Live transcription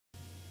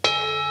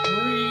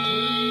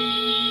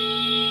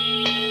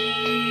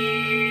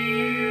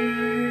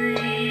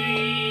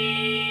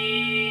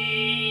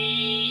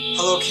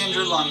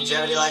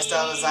Longevity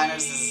Lifestyle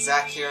Designers. This is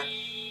Zach here,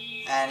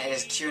 and it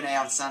is Q&A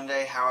on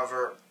Sunday.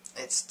 However,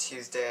 it's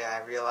Tuesday.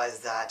 I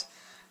realized that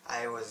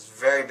I was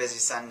very busy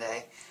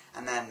Sunday,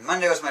 and then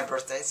Monday was my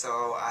birthday,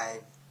 so I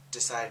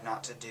decided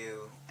not to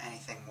do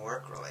anything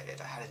work-related.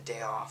 I had a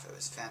day off. It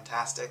was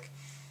fantastic.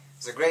 It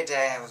was a great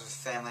day. I was with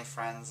family,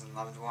 friends, and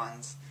loved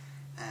ones,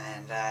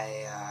 and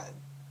I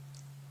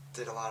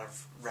did a lot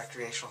of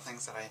recreational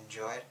things that I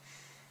enjoyed.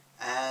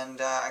 And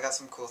I got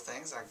some cool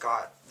things. I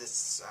got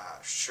this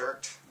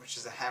shirt, which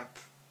is a hemp,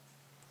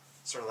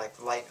 sort of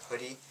like light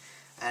hoodie,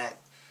 and it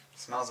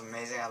smells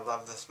amazing. I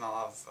love the smell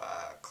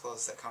of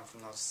clothes that come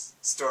from those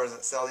stores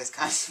that sell these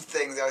kinds of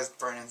things. They always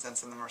burn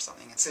incense in them or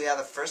something. So yeah,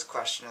 the first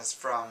question is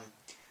from,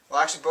 well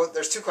actually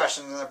there's two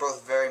questions and they're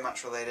both very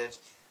much related.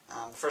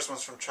 The first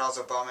one's from Charles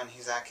Obama, and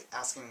he's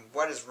asking,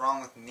 what is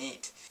wrong with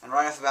meat? And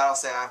right off the bat I'll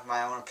say I have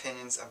my own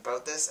opinions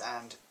about this,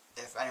 and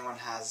if anyone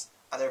has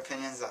other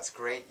opinions, that's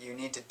great. You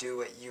need to do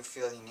what you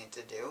feel you need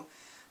to do.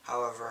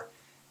 However,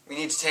 we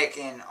need to take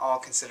in all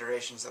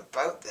considerations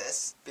about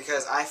this,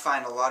 because I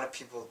find a lot of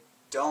people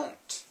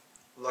don't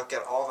look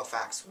at all the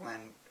facts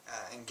when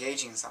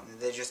engaging in something.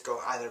 They just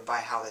go either by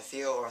how they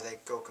feel, or they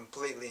go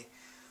completely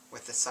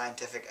with the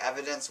scientific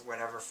evidence,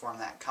 whatever form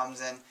that comes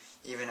in,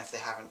 even if they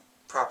haven't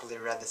properly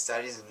read the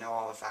studies and know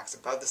all the facts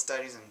about the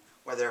studies and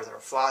whether there are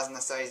flaws in the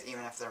studies,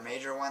 even if they're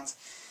major ones.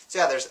 So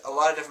yeah, there's a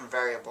lot of different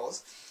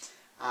variables.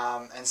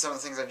 And some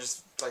of the things I'd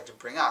just like to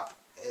bring up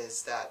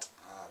is that,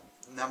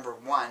 number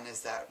one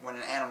is that when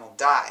an animal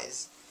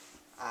dies,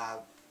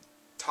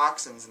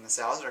 toxins in the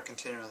cells are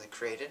continually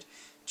created.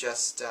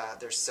 Just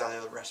there's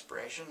cellular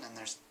respiration, and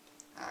there's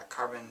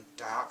carbon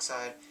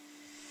dioxide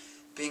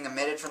being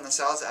emitted from the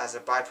cells as a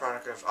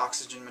byproduct of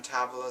oxygen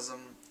metabolism,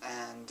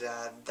 and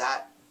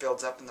that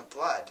builds up in the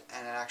blood,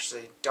 and it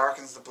actually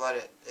darkens the blood.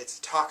 It's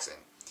a toxin,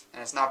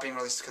 and it's not being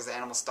released because the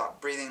animal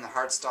stopped breathing, the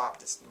heart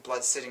stopped, the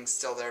blood's sitting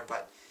still there,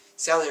 but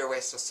cellular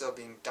waste is still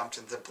being dumped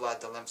into the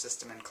blood, the lymph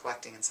system, and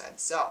collecting inside the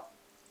cell.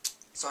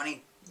 So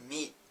any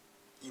meat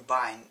you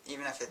buy,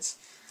 even if it's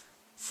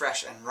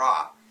fresh and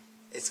raw,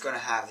 it's going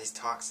to have these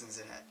toxins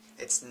in it.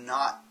 It's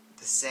not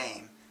the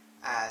same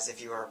as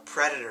if you are a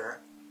predator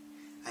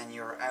and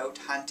you're out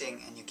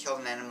hunting and you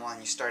killed an animal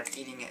and you start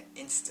eating it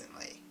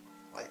instantly.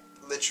 Like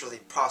literally,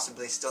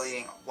 possibly still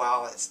eating it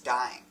while it's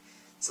dying.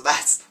 So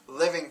that's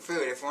living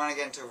food. If we want to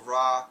get into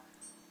raw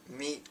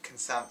meat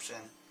consumption,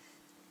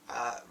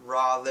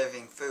 raw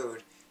living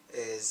food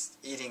is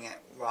eating it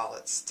while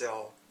it's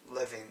still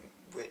living,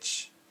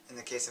 which in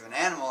the case of an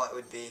animal it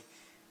would be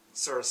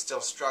sort of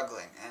still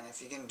struggling. And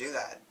if you can do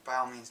that, by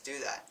all means do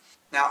that.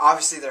 Now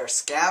obviously there are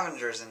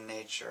scavengers in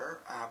nature,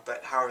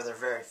 but however they're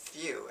very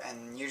few,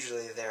 and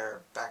usually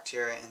they're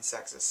bacteria,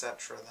 insects,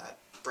 etc. that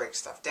break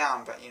stuff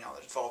down, but you know,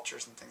 there's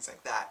vultures and things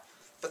like that.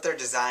 But they're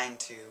designed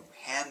to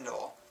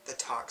handle the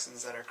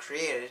toxins that are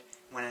created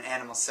when an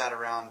animal sat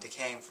around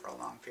decaying for a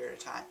long period of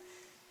time.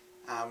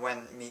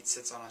 When meat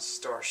sits on a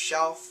store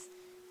shelf,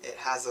 it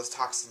has those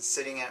toxins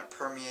sitting in it,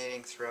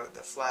 permeating throughout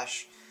the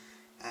flesh,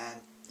 and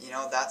you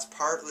know, that's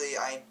partly,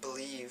 I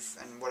believe,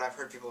 and what I've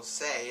heard people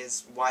say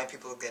is why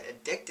people get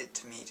addicted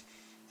to meat,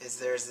 is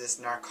there's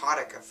this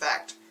narcotic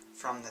effect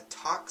from the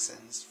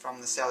toxins from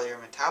the cellular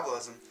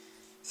metabolism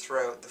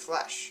throughout the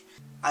flesh.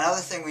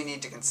 Another thing we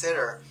need to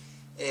consider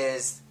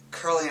is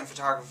Kirlian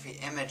photography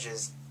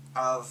images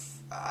of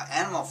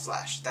animal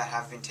flesh that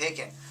have been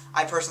taken.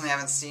 I personally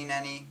haven't seen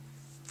any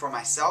for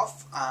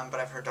myself, but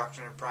I've heard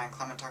Dr. Brian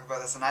Clement talk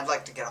about this, and I'd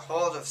like to get a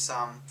hold of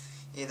some,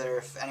 either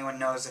if anyone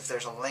knows if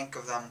there's a link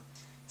of them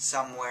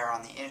somewhere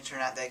on the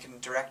internet they can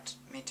direct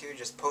me to,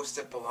 just post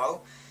it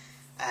below,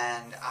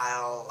 and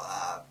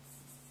I'll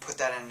put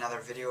that in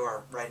another video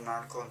or write an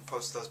article and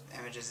post those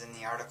images in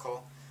the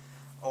article.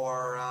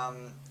 Or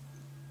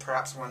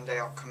perhaps one day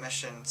I'll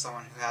commission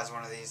someone who has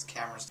one of these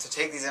cameras to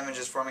take these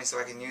images for me so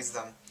I can use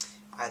them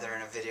either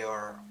in a video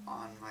or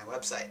on my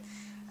website.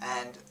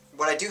 And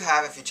what I do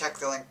have, if you check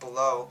the link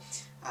below,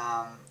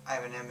 I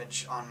have an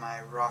image on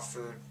my raw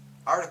food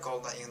article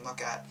that you can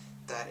look at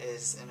that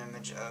is an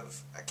image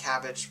of a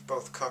cabbage,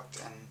 both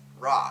cooked and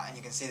raw, and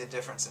you can see the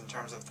difference in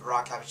terms of the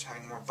raw cabbage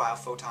having more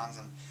biophotons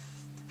and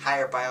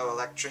higher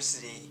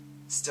bioelectricity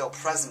still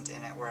present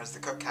in it, whereas the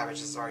cooked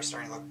cabbage is already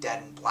starting to look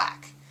dead and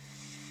black.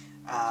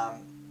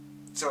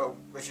 So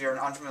if you're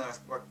unfamiliar with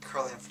what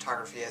Kirlian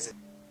photography is,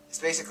 it's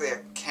basically a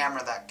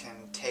camera that can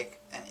take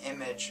an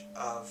image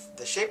of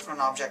the shape of an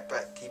object,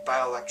 but the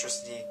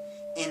bioelectricity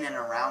in and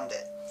around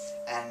it,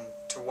 and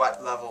to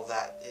what level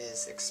that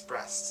is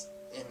expressed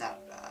in that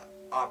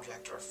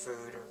object or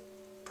food or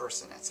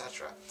person,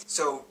 etc.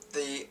 So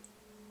the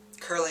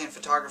Kirlian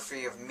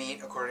photography of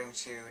meat, according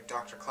to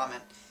Dr.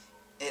 Clement,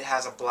 it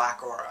has a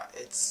black aura.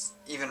 It's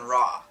even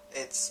raw.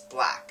 It's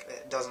black.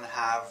 It doesn't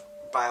have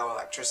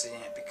bioelectricity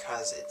in it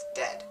because it's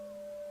dead.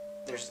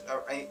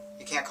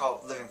 You can't call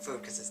it living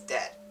food because it's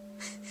dead.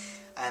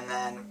 And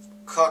then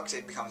cooked,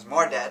 it becomes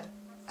more dead,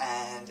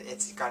 and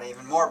it's got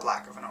even more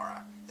black of an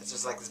aura. It's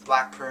just like this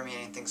black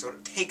permeating thing, so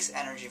it takes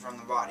energy from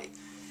the body.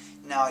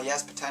 Now,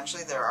 yes,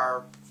 potentially there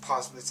are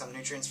possibly some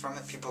nutrients from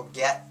it. People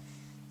get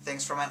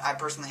things from it. I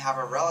personally have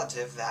a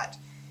relative that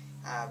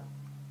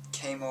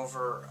came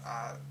over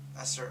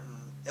a certain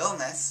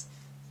illness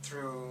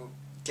through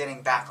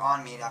getting back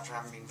on meat after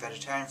having been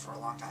vegetarian for a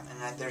long time.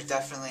 And there's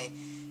definitely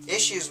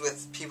issues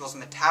with people's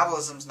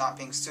metabolisms not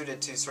being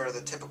suited to sort of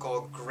the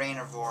typical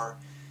grainivore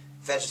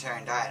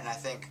vegetarian diet. And I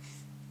think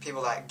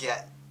people that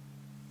get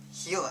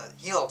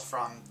healed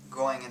from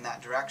going in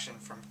that direction,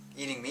 from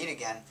eating meat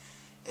again,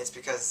 it's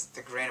because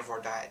the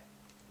grainivore diet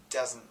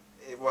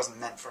wasn't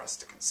meant for us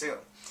to consume.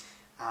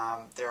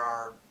 There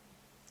are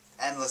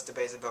endless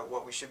debates about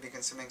what we should be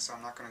consuming, so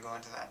I'm not going to go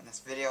into that in this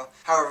video.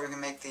 However, we can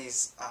make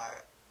these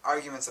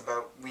arguments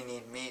about we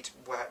need meat,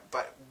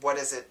 but what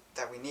is it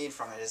that we need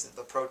from it? Is it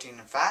the protein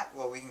and fat?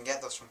 Well, we can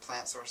get those from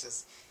plant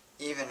sources,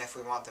 even if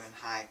we want them in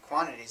high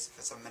quantities, if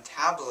it's a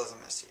metabolism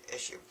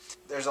issue.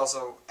 There's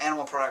also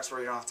animal products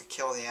where you don't have to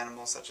kill the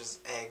animal, such as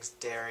eggs,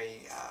 dairy,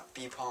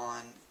 bee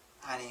pollen,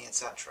 honey,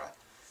 etc.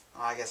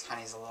 Well, I guess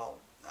honey's a little,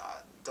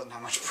 doesn't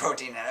have much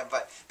protein in it,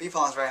 but bee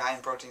pollen is very high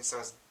in protein, so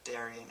is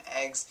dairy and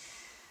eggs,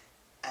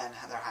 and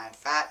they're high in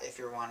fat if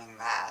you're wanting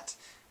that.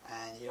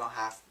 And you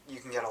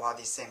can get a lot of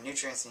these same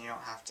nutrients, and you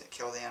don't have to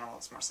kill the animal.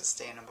 It's more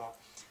sustainable,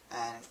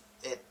 and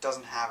it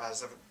doesn't have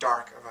as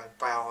dark of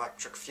a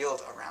bioelectric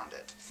field around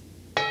it.